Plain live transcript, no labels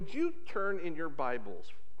would you turn in your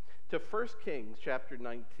Bibles to 1 Kings chapter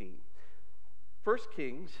 19? 1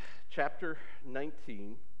 Kings chapter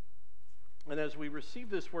 19. And as we receive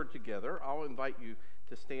this word together, I'll invite you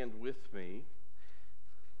to stand with me,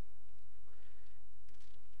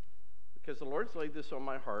 because the Lord's laid this on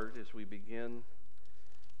my heart as we begin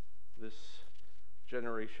this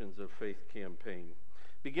Generations of Faith campaign.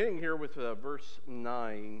 Beginning here with verse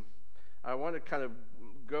 9, I want to kind of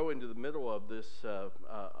go into the middle of this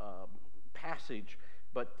passage,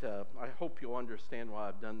 but I hope you'll understand why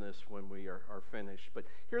I've done this when we are finished. But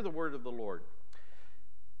hear the word of the Lord.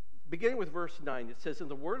 Beginning with verse 9, it says, "And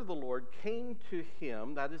the word of the Lord came to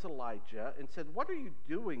him," that is Elijah, "and said, 'What are you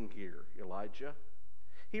doing here, Elijah?'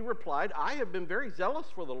 He replied, 'I have been very zealous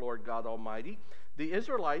for the Lord God Almighty. The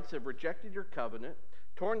Israelites have rejected your covenant,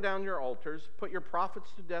 torn down your altars, put your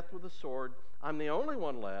prophets to death with the sword. I'm the only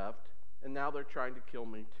one left, and now they're trying to kill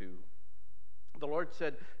me too.' The Lord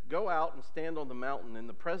said, 'Go out and stand on the mountain in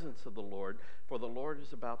the presence of the Lord, for the Lord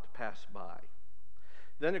is about to pass by.'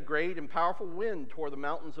 Then a great and powerful wind tore the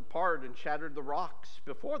mountains apart and shattered the rocks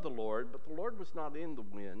before the Lord, but the Lord was not in the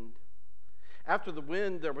wind. After the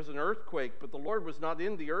wind there was an earthquake, but the Lord was not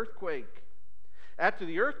in the earthquake. After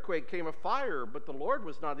the earthquake came a fire, but the Lord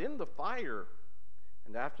was not in the fire.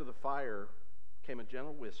 And after the fire came a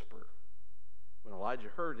gentle whisper. When Elijah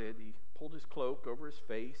heard it, he pulled his cloak over his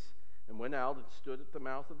face and went out and stood at the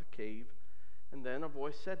mouth of the cave. And then a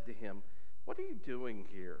voice said to him, 'What are you doing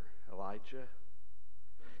here, Elijah?'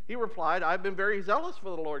 He replied, 'I've been very zealous for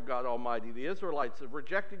the Lord God Almighty. The Israelites have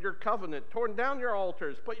rejected your covenant, torn down your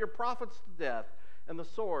altars, put your prophets to death, and the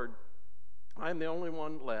sword. I am the only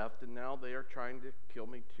one left, and now they are trying to kill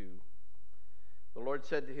me too.' The Lord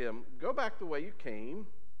said to him, 'Go back the way you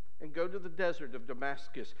came, and go to the desert of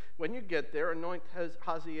Damascus. When you get there, anoint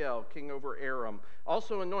Hazael, king over Aram.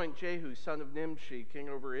 Also anoint Jehu, son of Nimshi, king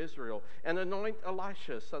over Israel. And anoint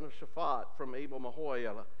Elisha, son of Shaphat, from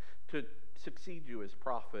Abel-Maholah, to succeed you as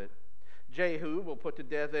prophet. Jehu will put to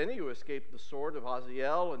death any who escape the sword of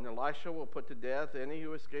Hazael, and Elisha will put to death any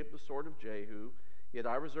who escape the sword of Jehu. Yet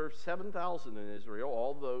I reserve 7,000 in Israel,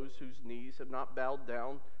 all those whose knees have not bowed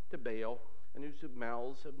down to Baal, and whose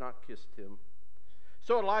mouths have not kissed him.'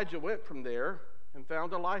 So Elijah went from there and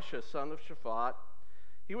found Elisha, son of Shaphat.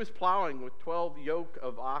 He was plowing with 12 yoke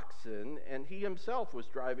of oxen, and he himself was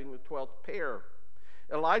driving the 12th pair.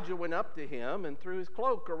 Elijah went up to him and threw his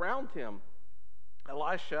cloak around him.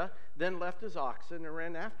 Elisha then left his oxen and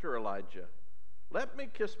ran after Elijah. 'Let me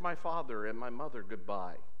kiss my father and my mother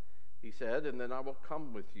goodbye,' he said, 'and then I will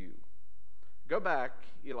come with you.' 'Go back,'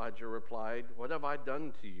 Elijah replied. 'What have I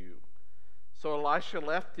done to you?' So Elisha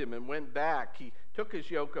left him and went back. He took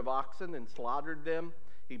his yoke of oxen and slaughtered them.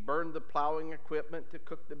 He burned the plowing equipment to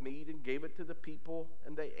cook the meat and gave it to the people,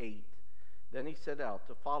 and they ate. Then he set out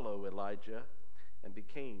to follow Elijah and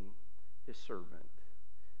became his servant."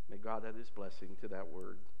 May God add his blessing to that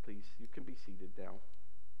word. Please, you can be seated now.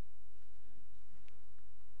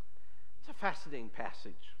 It's a fascinating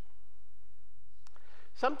passage.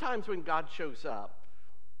 Sometimes when God shows up,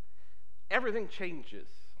 everything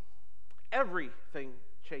changes. Everything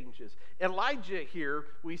changes. Elijah here,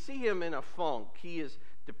 we see him in a funk. He is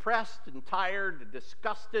depressed and tired, and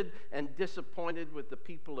disgusted and disappointed with the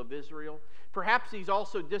people of Israel. Perhaps he's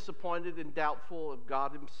also disappointed and doubtful of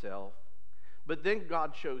God himself. But then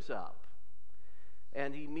God shows up,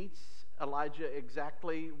 and he meets Elijah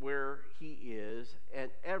exactly where he is, and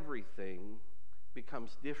everything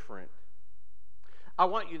becomes different. I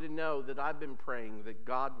want you to know that I've been praying that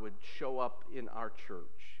God would show up in our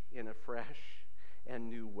church in a fresh and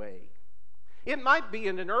new way. It might be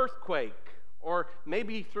in an earthquake, or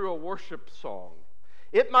maybe through a worship song.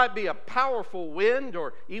 It might be a powerful wind,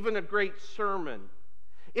 or even a great sermon.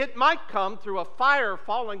 It might come through a fire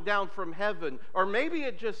falling down from heaven, or maybe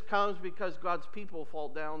it just comes because God's people fall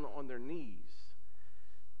down on their knees.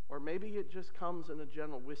 Or maybe it just comes in a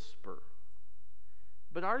gentle whisper.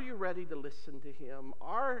 But are you ready to listen to him?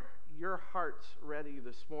 Are your hearts ready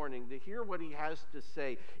this morning to hear what he has to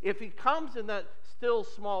say? If he comes in that still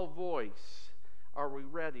small voice, are we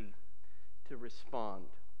ready to respond?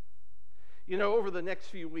 You know, over the next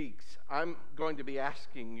few weeks, I'm going to be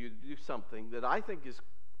asking you to do something that I think is,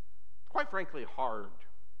 quite frankly, hard.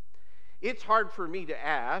 It's hard for me to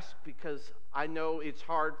ask because I know it's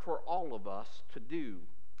hard for all of us to do.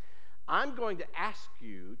 I'm going to ask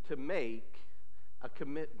you to make a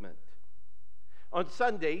commitment. On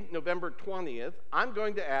Sunday, November 20th, I'm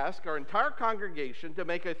going to ask our entire congregation to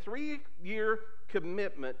make a 3-year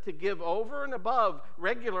commitment to give over and above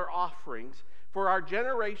regular offerings for our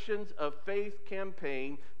Generations of Faith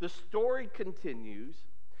campaign. The story continues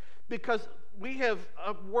because we have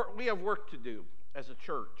work to do as a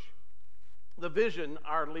church. The vision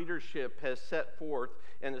our leadership has set forth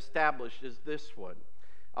and established is this one.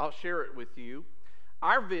 I'll share it with you.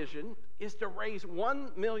 Our vision is to raise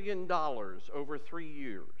 $1 million over 3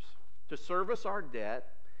 years to service our debt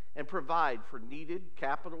and provide for needed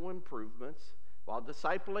capital improvements while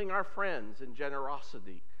discipling our friends in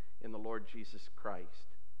generosity in the Lord Jesus Christ.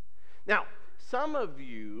 Now, some of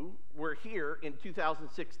you were here in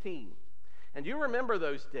 2016, and you remember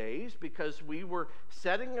those days because we were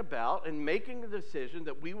setting about and making a decision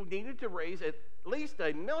that we needed to raise at least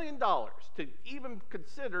 $1 million to even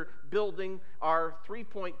consider building our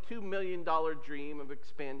 $3.2 million dream of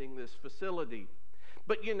expanding this facility.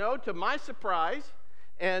 But you know, to my surprise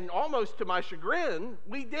and almost to my chagrin,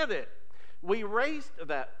 we did it. We raised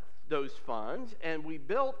those funds, and we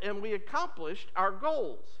built and we accomplished our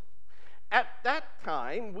goals. At that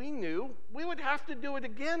time, we knew we would have to do it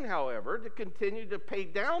again, however, to continue to pay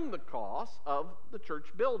down the cost of the church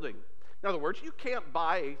building. In other words, you can't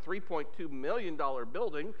buy a $3.2 million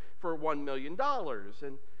building for $1 million.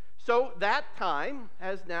 And so that time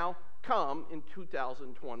has now come in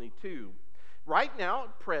 2022. Right now,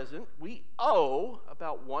 at present, we owe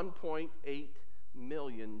about $1.8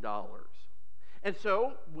 million. And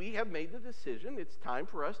so we have made the decision it's time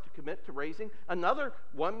for us to commit to raising another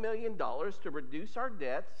 $1 million to reduce our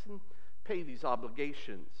debts and pay these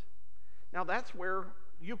obligations. Now that's where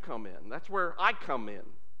you come in. That's where I come in.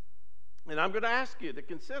 And I'm going to ask you to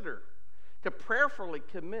consider, to prayerfully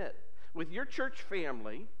commit with your church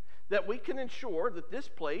family that we can ensure that this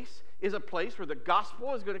place is a place where the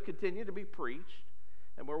gospel is going to continue to be preached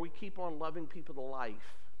and where we keep on loving people to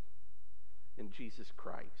life in Jesus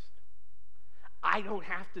Christ. I don't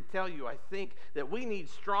have to tell you, I think that we need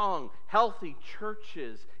strong, healthy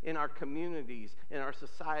churches in our communities, in our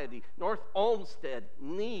society. North Olmsted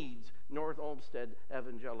needs North Olmsted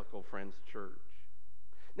Evangelical Friends Church.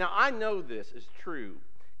 Now, I know this is true.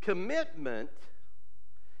 Commitment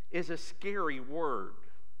is a scary word.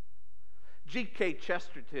 G.K.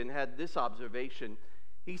 Chesterton had this observation.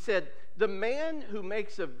 He said, "The man who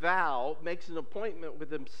makes a vow makes an appointment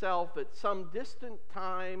with himself at some distant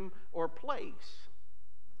time or place."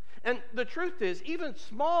 And the truth is, even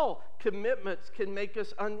small commitments can make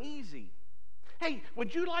us uneasy. Hey,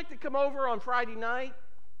 would you like to come over on Friday night?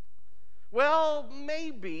 Well,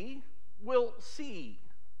 maybe. We'll see.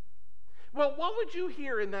 Well, what would you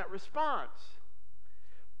hear in that response?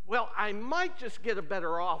 Well, I might just get a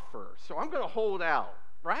better offer, so I'm going to hold out,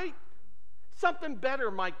 right? Something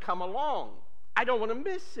better might come along. I don't want to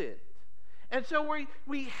miss it. And so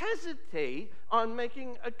we hesitate on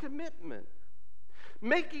making a commitment.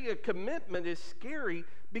 Making a commitment is scary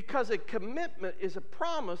because a commitment is a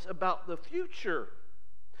promise about the future.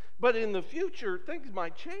 But in the future, things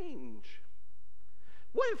might change.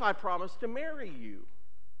 What if I promise to marry you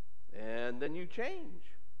and then you change?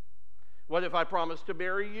 What if I promise to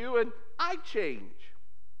marry you and I change?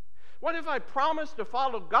 What if I promise to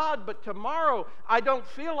follow God, but tomorrow I don't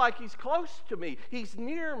feel like He's close to me, He's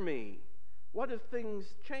near me? What if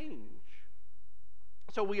things change?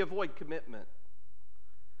 So we avoid commitment.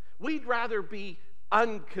 We'd rather be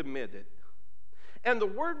uncommitted. And the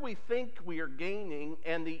word we think we are gaining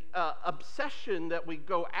and the obsession that we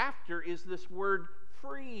go after is this word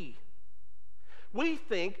free. We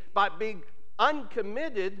think by being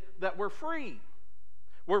uncommitted that we're free.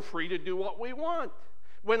 We're free to do what we want.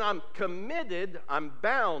 When I'm committed, I'm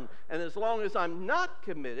bound. And as long as I'm not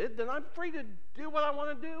committed, then I'm free to do what I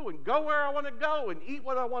want to do and go where I want to go and eat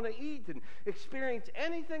what I want to eat and experience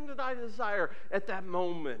anything that I desire at that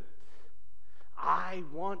moment. I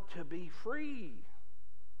want to be free.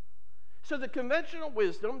 So the conventional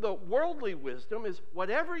wisdom, the worldly wisdom, is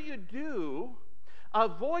whatever you do,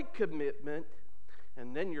 avoid commitment,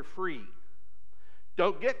 and then you're free.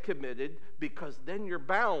 Don't get committed because then you're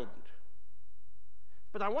bound.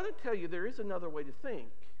 But I want to tell you there is another way to think.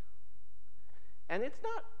 And it's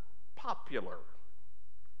not popular.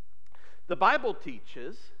 The Bible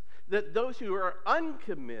teaches that those who are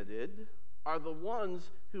uncommitted are the ones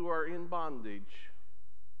who are in bondage.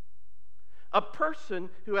 A person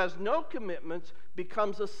who has no commitments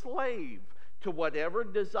becomes a slave to whatever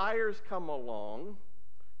desires come along,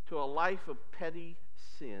 to a life of petty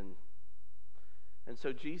sin. And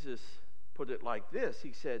so Jesus put it like this.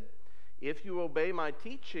 He said, "If you obey my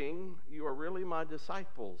teaching, you are really my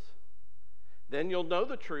disciples. Then you'll know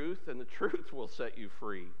the truth, and the truth will set you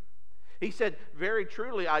free." He said, "Very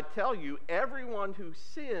truly, I tell you, everyone who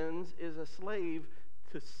sins is a slave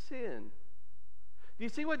to sin." Do you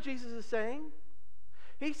see what Jesus is saying?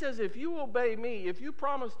 He says, if you obey me, if you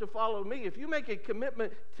promise to follow me, if you make a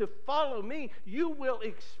commitment to follow me, you will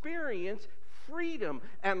experience freedom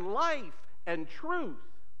and life and truth.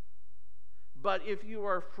 But if you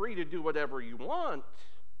are free to do whatever you want,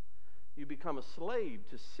 you become a slave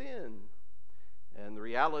to sin. And the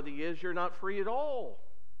reality is you're not free at all.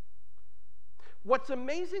 What's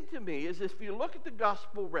amazing to me is if you look at the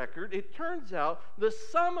gospel record, it turns out the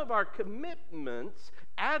sum of our commitments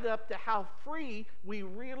add up to how free we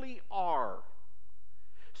really are.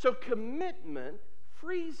 So commitment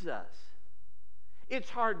frees us. It's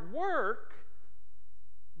hard work,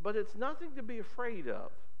 but it's nothing to be afraid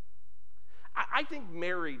of. I think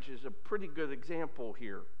marriage is a pretty good example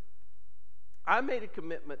here. I made a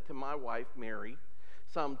commitment to my wife, Mary,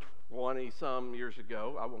 some 20-some years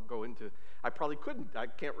ago. I won't go into, I probably couldn't, I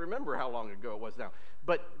can't remember how long ago it was now.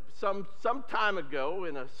 But some time ago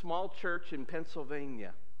in a small church in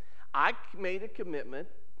Pennsylvania, I made a commitment,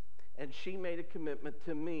 and she made a commitment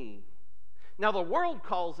to me. Now the world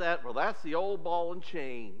calls that, well, that's the old ball and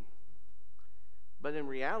chain. But in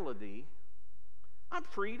reality, I'm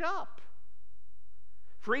freed up.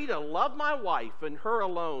 Free to love my wife and her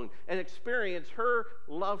alone and experience her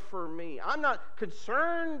love for me. I'm not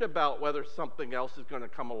concerned about whether something else is going to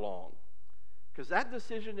come along, because that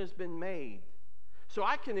decision has been made. So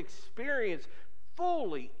I can experience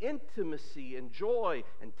fully intimacy and joy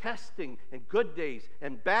and testing and good days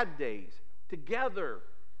and bad days together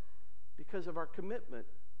because of our commitment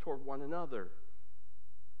toward one another.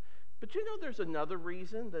 But you know, there's another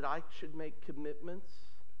reason that I should make commitments.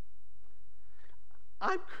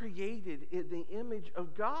 I'm created in the image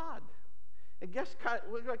of God. And guess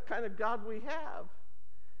what kind of God we have?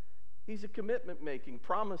 He's a commitment-making,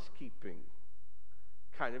 promise-keeping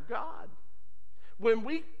kind of God. When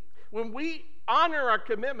we honor our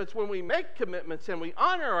commitments, when we make commitments and we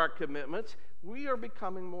honor our commitments, we are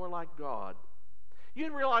becoming more like God.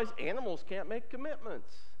 You realize animals can't make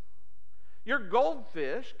commitments. Your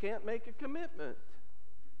goldfish can't make a commitment.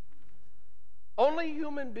 Only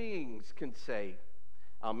human beings can say,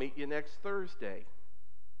 I'll meet you next Thursday.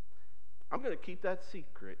 I'm going to keep that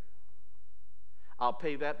secret. I'll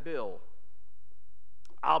pay that bill.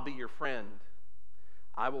 I'll be your friend.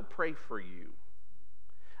 I will pray for you.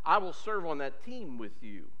 I will serve on that team with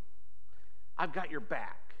you. I've got your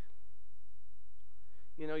back.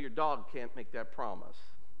 You know, your dog can't make that promise.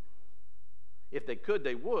 If they could,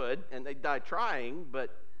 they would, and they'd die trying,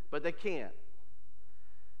 but they can't.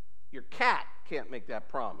 Your cat can't make that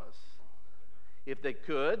promise. If they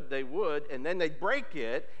could, they would, and then they'd break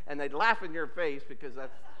it, and they'd laugh in your face because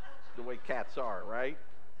that's the way cats are, right?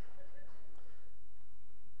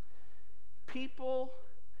 People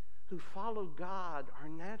who follow God are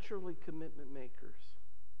naturally commitment makers.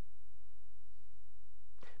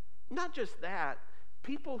 Not just that,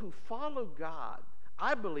 people who follow God,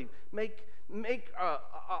 I believe,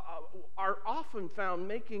 are often found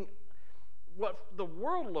making what the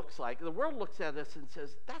world looks like. The world looks at us and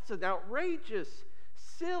says, that's an outrageous,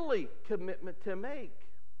 silly commitment to make.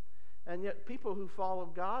 And yet people who follow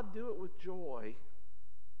God do it with joy.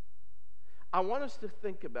 I want us to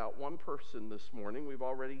think about one person this morning. We've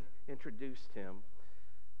already introduced him.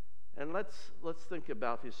 And let's think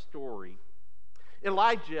about his story.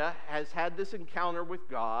 Elijah has had this encounter with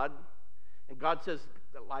God. And God says,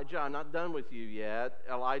 Elijah, I'm not done with you yet.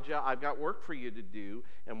 Elijah, I've got work for you to do.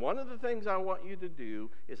 And one of the things I want you to do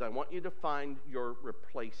is I want you to find your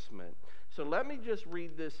replacement. So let me just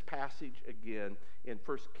read this passage again in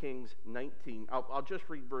 1 Kings 19. I'll just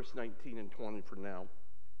read verse 19 and 20 for now.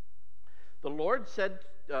 The Lord said,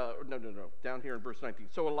 down here in verse 19.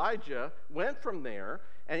 So Elijah went from there,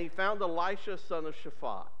 and he found Elisha, son of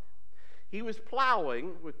Shaphat. He was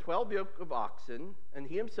plowing with 12 yoke of oxen, and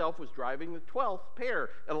he himself was driving the 12th pair.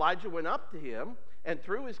 Elijah went up to him and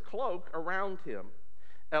threw his cloak around him.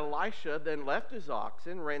 Elisha then left his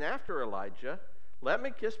oxen, ran after Elijah. Let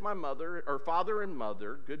me kiss my father and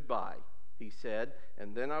mother goodbye, he said,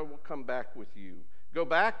 and then I will come back with you. Go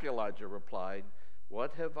back, Elijah replied.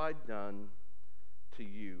 What have I done to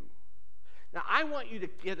you? Now, I want you to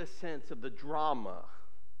get a sense of the drama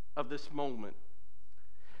of this moment.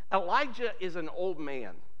 Elijah is an old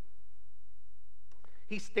man.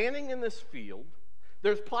 He's standing in this field.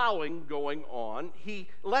 There's plowing going on. He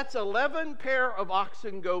lets 11 pair of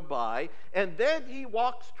oxen go by, and then he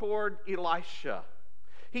walks toward Elisha.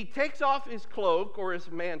 He takes off his cloak or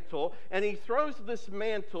his mantle, and he throws this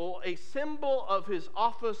mantle, a symbol of his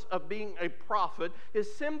office of being a prophet,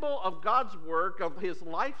 his symbol of God's work, of his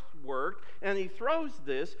life's work, and he throws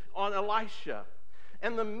this on Elisha.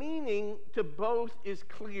 And the meaning to both is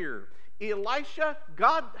clear. Elisha,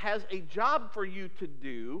 God has a job for you to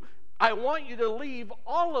do. I want you to leave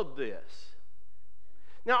all of this.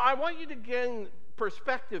 Now, I want you to gain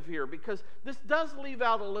perspective here, because this does leave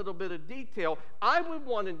out a little bit of detail. I would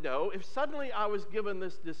want to know, if suddenly I was given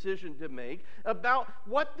this decision to make, about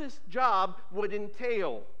what this job would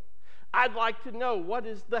entail. I'd like to know, what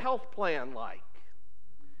is the health plan like?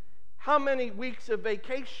 How many weeks of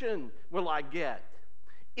vacation will I get?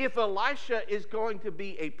 If Elisha is going to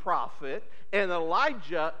be a prophet, and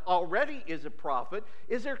Elijah already is a prophet,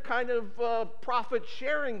 is there kind of a profit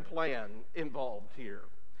sharing plan involved here?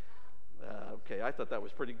 Okay, I thought that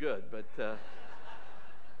was pretty good,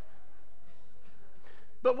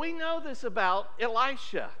 but we know this about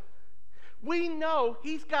Elisha. We know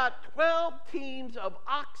he's got 12 teams of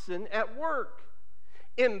oxen at work.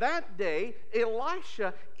 In that day,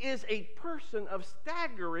 Elisha is a person of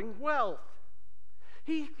staggering wealth.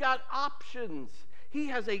 He's got options. He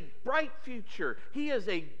has a bright future. He is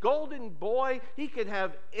a golden boy. He could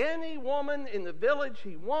have any woman in the village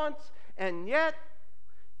he wants, and yet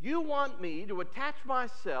you want me to attach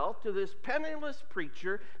myself to this penniless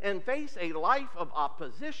preacher and face a life of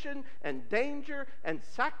opposition and danger and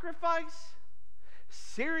sacrifice?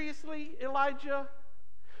 Seriously, Elijah?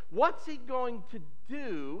 What's he going to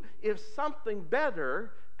do if something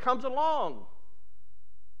better comes along?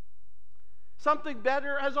 Something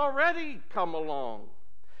better has already come along.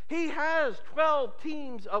 He has 12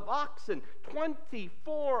 teams of oxen,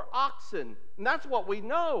 24 oxen. And that's what we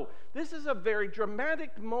know. This is a very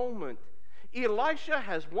dramatic moment. Elisha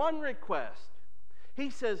has one request. He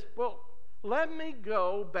says, well, let me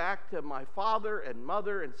go back to my father and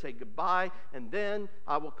mother and say goodbye, and then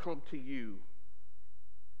I will come to you.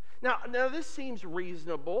 Now this seems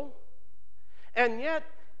reasonable, and yet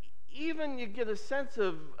even you get a sense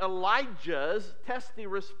of Elijah's testy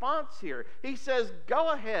response here. He says,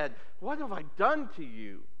 go ahead. What have I done to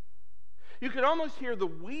you? You can almost hear the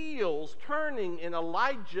wheels turning in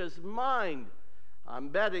Elijah's mind. I'm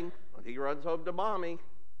betting when he runs home to mommy,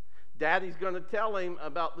 Daddy's going to tell him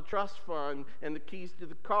about the trust fund and the keys to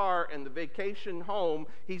the car and the vacation home.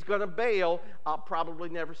 He's going to bail. I'll probably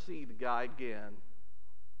never see the guy again.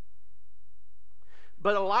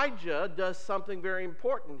 But Elijah does something very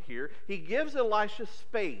important here. He gives Elisha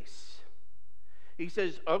space. He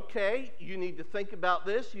says, okay, you need to think about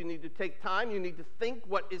this. You need to take time. You need to think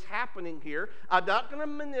what is happening here. I'm not going to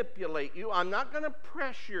manipulate you. I'm not going to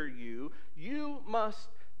pressure you. You must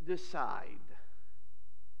decide.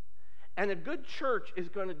 And a good church is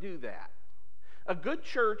going to do that. A good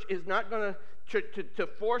church is not going to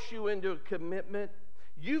force you into a commitment.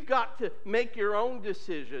 You've got to make your own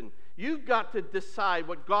decision. You've got to decide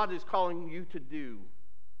what God is calling you to do.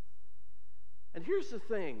 And here's the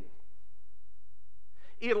thing.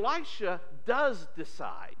 Elisha does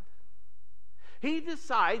decide. He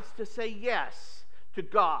decides to say yes to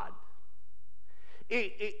God.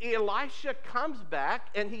 Elisha comes back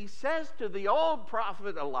and he says to the old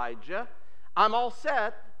prophet Elijah, I'm all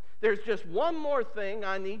set. There's just one more thing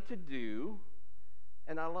I need to do.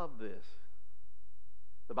 And I love this.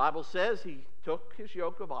 The Bible says he took his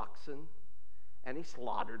yoke of oxen and he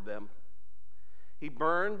slaughtered them. He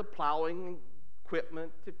burned the plowing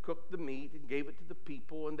equipment to cook the meat and gave it to the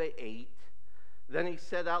people, and they ate. Then he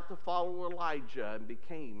set out to follow Elijah and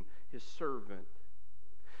became his servant.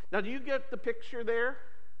 Now, do you get the picture there?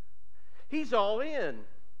 He's all in.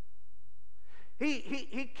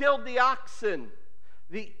 He killed the oxen.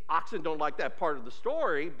 The oxen don't like that part of the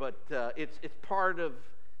story, but it's part of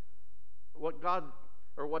what God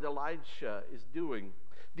or what Elisha is doing.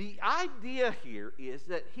 The idea here is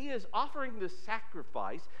that he is offering this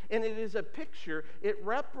sacrifice, and it is a picture. It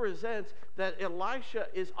represents that Elisha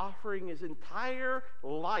is offering his entire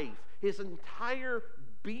life, his entire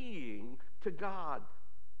being to God.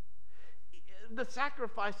 The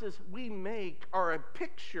sacrifices we make are a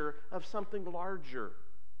picture of something larger.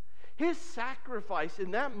 His sacrifice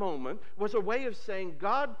in that moment was a way of saying,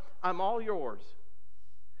 God, I'm all yours.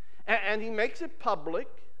 And he makes it public.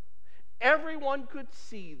 Everyone could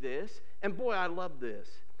see this. And boy, I love this.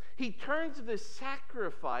 He turns this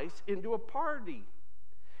sacrifice into a party.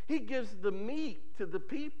 He gives the meat to the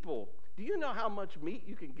people. Do you know how much meat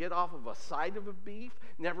you can get off of a side of a beef?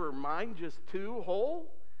 Never mind just two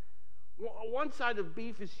whole. One side of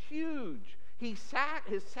beef is huge. His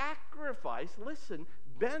sacrifice, listen,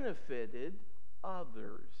 benefited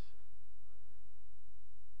others.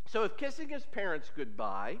 So if kissing his parents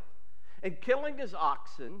goodbye and killing his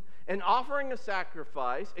oxen and offering a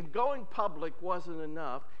sacrifice and going public wasn't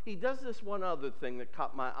enough, he does this one other thing that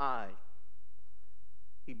caught my eye.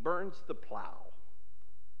 He burns the plow.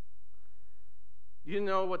 You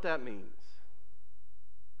know what that means.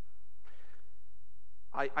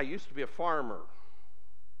 I used to be a farmer,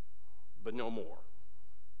 but no more.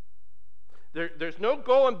 There's no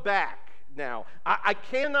going back now. I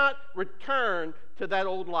cannot return to that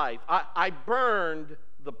old life. I burned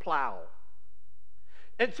the plow.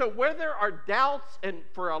 And so where there are doubts, and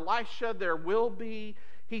for Elisha there will be,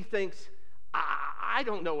 he thinks, I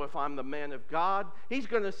don't know if I'm the man of God. He's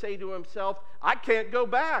going to say to himself, I can't go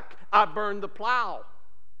back. I burned the plow.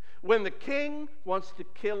 When the king wants to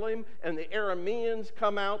kill him and the Arameans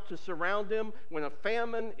come out to surround him, when a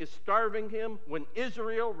famine is starving him, when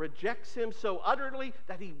Israel rejects him so utterly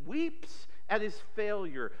that he weeps at his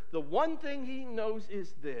failure, the one thing he knows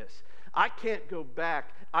is this: I can't go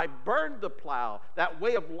back. I burned the plow. That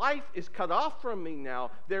way of life is cut off from me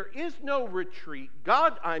now. There is no retreat.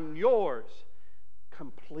 God, I'm yours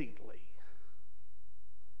completely.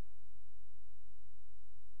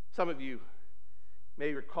 Some of you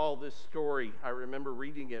may recall this story. I remember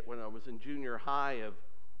reading it when I was in junior high.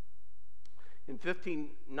 In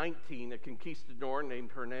 1519, a conquistador named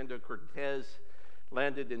Hernando Cortez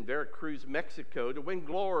landed in Veracruz, Mexico, to win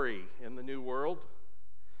glory in the New World.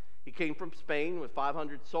 He came from Spain with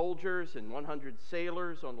 500 soldiers and 100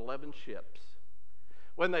 sailors on 11 ships.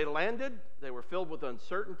 When they landed, they were filled with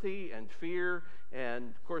uncertainty and fear, and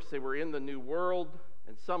of course they were in the New World,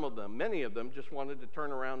 and many of them, just wanted to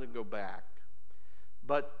turn around and go back.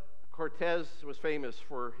 But Cortez was famous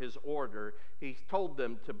for his order. He told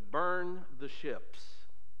them to burn the ships.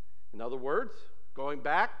 In other words, going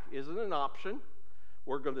back isn't an option.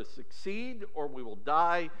 We're going to succeed or we will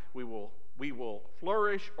die. We will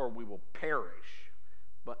flourish or we will perish.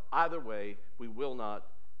 But either way, we will not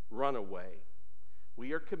run away.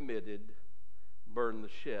 We are committed. Burn the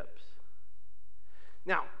ships.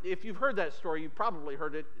 Now, if you've heard that story, you've probably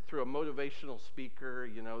heard it through a motivational speaker.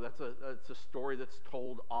 You know, that's a story that's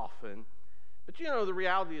told often. But you know, the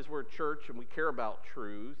reality is we're a church and we care about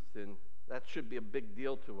truth, and that should be a big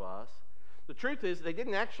deal to us. The truth is they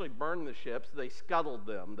didn't actually burn the ships. They scuttled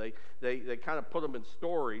them. They kind of put them in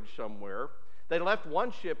storage somewhere. They left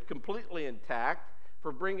one ship completely intact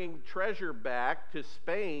for bringing treasure back to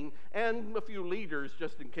Spain and a few leaders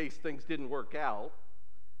just in case things didn't work out.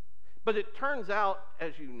 But it turns out,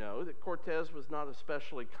 as you know, that Cortez was not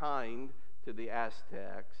especially kind to the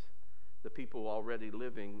Aztecs, the people already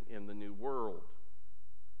living in the New World.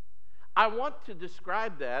 I want to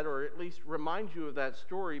describe that, or at least remind you of that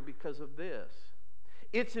story, because of this.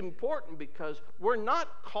 It's important because we're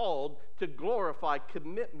not called to glorify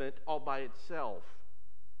commitment all by itself.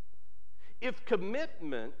 If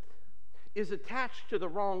commitment is attached to the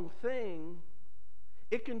wrong thing,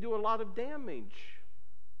 it can do a lot of damage.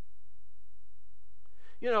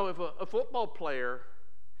 You know, if a football player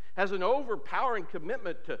has an overpowering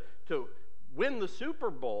commitment to win the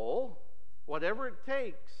Super Bowl, whatever it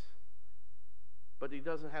takes, but he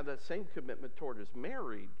doesn't have that same commitment toward his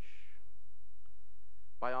marriage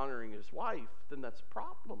by honoring his wife, then that's a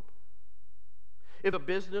problem. If a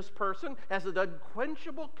business person has an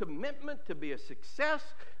unquenchable commitment to be a success,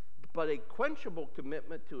 but a quenchable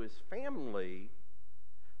commitment to his family,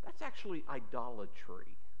 that's actually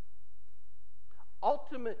idolatry.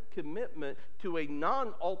 Ultimate commitment to a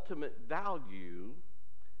non-ultimate value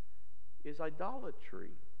is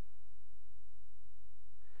idolatry.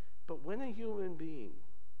 But when a human being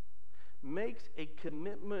makes a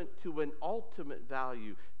commitment to an ultimate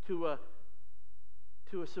value, to a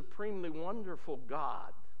supremely wonderful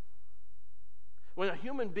God, when a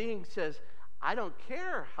human being says, I don't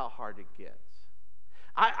care how hard it gets,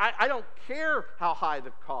 I don't care how high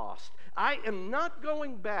the cost, I am not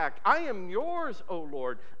going back, I am yours, O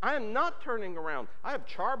Lord, I am not turning around, I have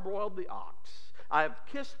charbroiled the ox, I have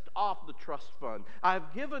kissed off the trust fund, I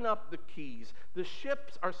have given up the keys, the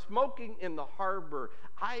ships are smoking in the harbor,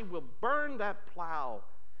 I will burn that plow.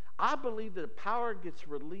 I believe that a power gets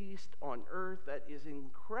released on earth that is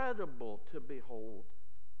incredible to behold.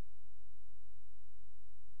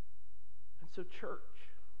 And so, church,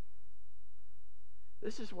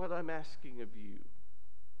 this is what I'm asking of you.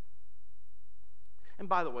 And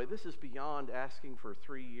by the way, this is beyond asking for a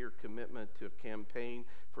 3-year commitment to a campaign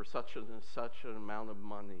for such and such an amount of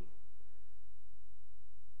money.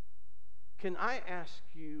 Can I ask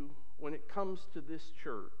you, when it comes to this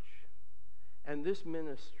church and this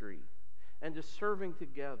ministry and to serving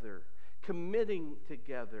together, committing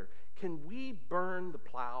together, can we burn the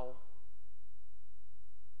plow?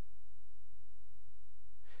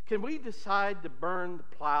 Can we decide to burn the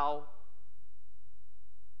plow?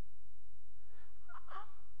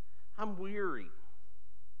 I'm weary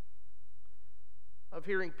of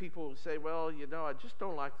hearing people say, well, you know, I just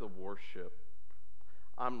don't like the worship.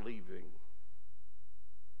 I'm leaving.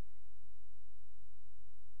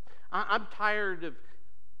 I'm tired of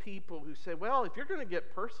people who say, well, if you're going to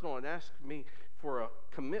get personal and ask me for a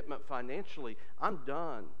commitment financially, I'm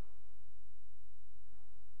done.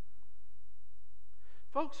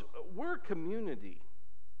 Folks, we're a community.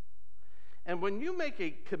 And when you make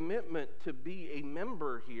a commitment to be a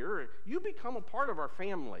member here, you become a part of our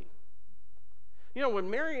family. You know, when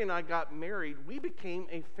Mary and I got married, we became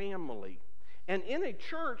a family. And in a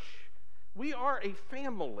church, we are a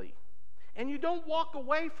family. And you don't walk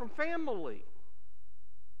away from family.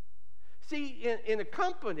 See, in a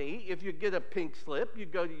company, if you get a pink slip, you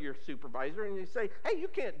go to your supervisor and you say, hey, you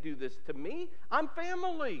can't do this to me. I'm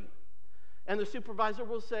family. And the supervisor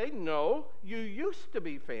will say, no, you used to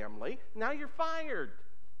be family. Now you're fired.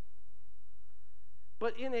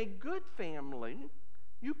 But in a good family,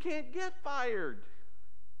 you can't get fired.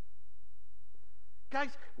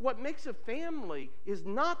 Guys, what makes a family is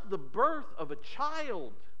not the birth of a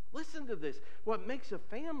child. Listen to this. What makes a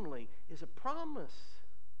family is a promise,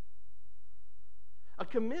 a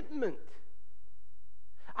commitment.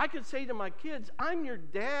 I could say to my kids, I'm your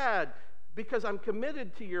dad because I'm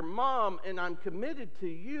committed to your mom and I'm committed to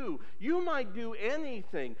you. You might do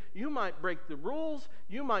anything. You might break the rules.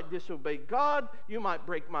 You might disobey God. You might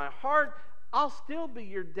break my heart. I'll still be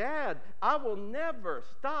your dad. I will never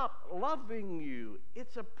stop loving you.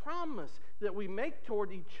 It's a promise that we make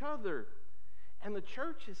toward each other. And the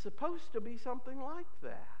church is supposed to be something like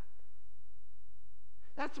that.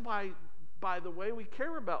 That's why, by the way, we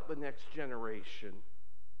care about the next generation.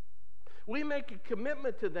 We make a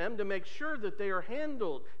commitment to them to make sure that they are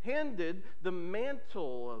handed the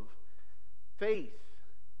mantle of faith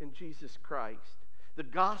in Jesus Christ, the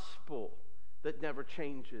gospel that never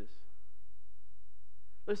changes.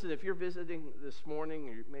 Listen, if you're visiting this morning,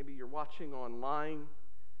 or maybe you're watching online,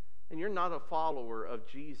 and you're not a follower of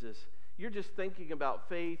Jesus, you're just thinking about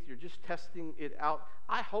faith, you're just testing it out,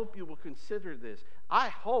 I hope you will consider this. I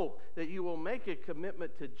hope that you will make a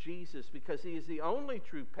commitment to Jesus because he is the only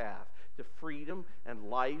true path to freedom and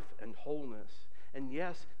life and wholeness. And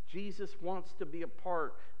yes, Jesus wants to be a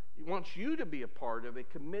part, he wants you to be a part of a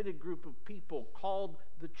committed group of people called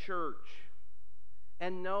the church.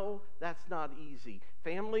 And no, that's not easy.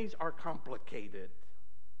 Families are complicated.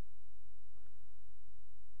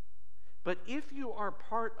 But if you are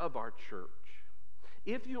part of our church,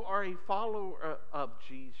 if you are a follower of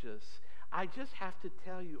Jesus, I just have to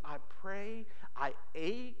tell you, I pray, I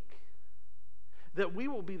ache that we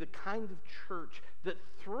will be the kind of church that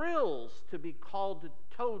thrills to be called to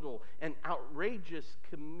total and outrageous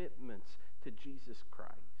commitments to Jesus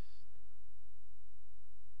Christ.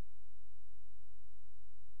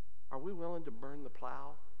 Are we willing to burn the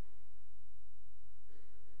plow?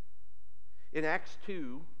 In Acts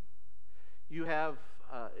 2, you have,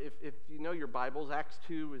 if you know your Bibles, Acts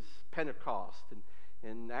 2 is Pentecost. And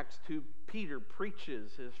in Acts 2, Peter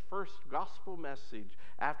preaches his first gospel message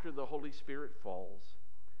after the Holy Spirit falls.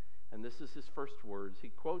 And this is his first words. He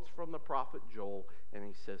quotes from the prophet Joel, and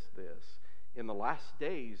he says this: in the last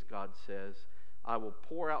days, God says, I will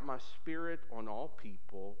pour out my spirit on all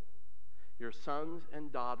people. Your sons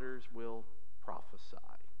and daughters will prophesy.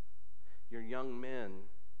 Your young men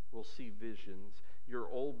will see visions. Your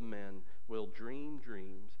old men will dream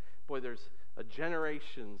dreams. Boy, there's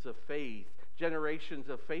generations of faith, generations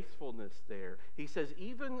of faithfulness there. He says,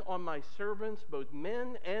 even on my servants, both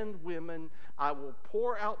men and women, I will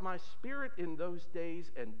pour out my spirit in those days,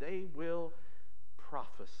 and they will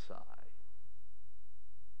prophesy.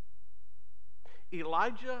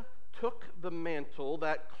 Elijah took the mantle,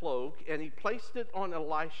 that cloak, and he placed it on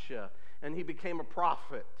Elisha, and he became a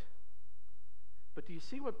prophet. But do you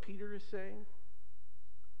see what Peter is saying?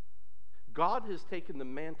 God has taken the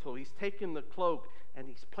mantle, he's taken the cloak, and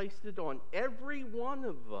he's placed it on every one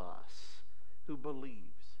of us who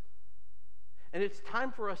believes. And it's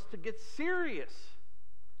time for us to get serious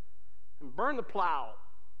and burn the plow.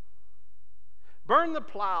 Burn the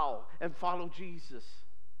plow and follow Jesus.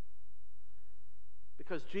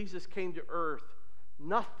 Because Jesus came to earth,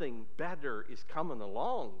 nothing better is coming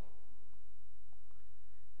along.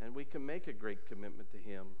 And we can make a great commitment to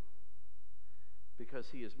him because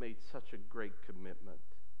he has made such a great commitment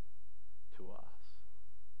to us.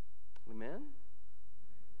 Amen?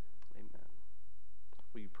 Amen.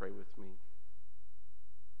 Will you pray with me?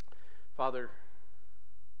 Father,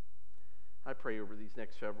 I pray over these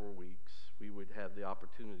next several weeks we would have the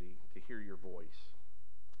opportunity to hear your voice.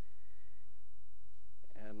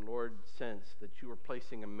 And Lord, sense that you are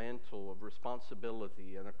placing a mantle of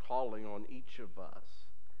responsibility and a calling on each of us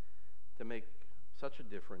to make such a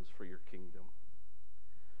difference for your kingdom.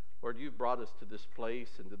 Lord, you've brought us to this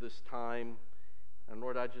place and to this time. And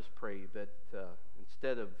Lord, I just pray that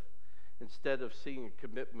instead of seeing a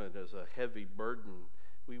commitment as a heavy burden,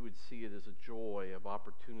 we would see it as a joy of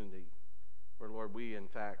opportunity, where, Lord, we in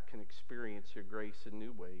fact can experience your grace in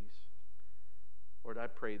new ways. Lord, I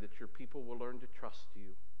pray that your people will learn to trust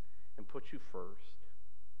you and put you first.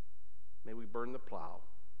 May we burn the plow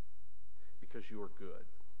because you are good.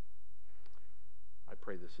 I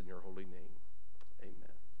pray this in your holy name.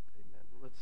 Amen.